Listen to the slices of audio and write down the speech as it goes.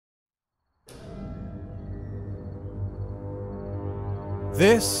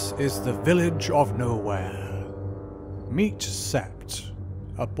This is the village of nowhere. Meet Sept,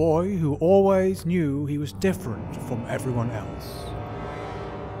 a boy who always knew he was different from everyone else.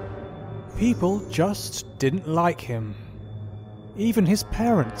 People just didn't like him. Even his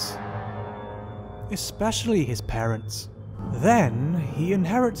parents. Especially his parents. Then he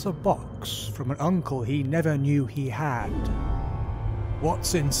inherits a box from an uncle he never knew he had.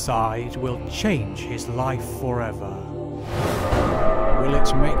 What's inside will change his life forever. Will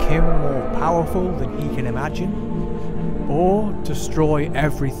it make him more powerful than he can imagine? Or destroy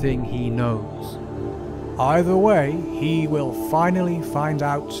everything he knows? Either way, he will finally find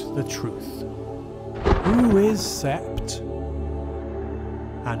out the truth. Who is Sept?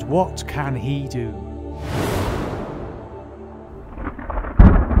 And what can he do?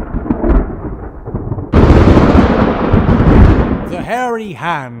 The Hairy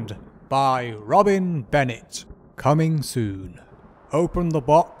Hand by Bennett. Coming soon. Open the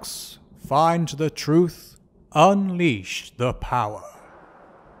box, find the truth, unleash the power.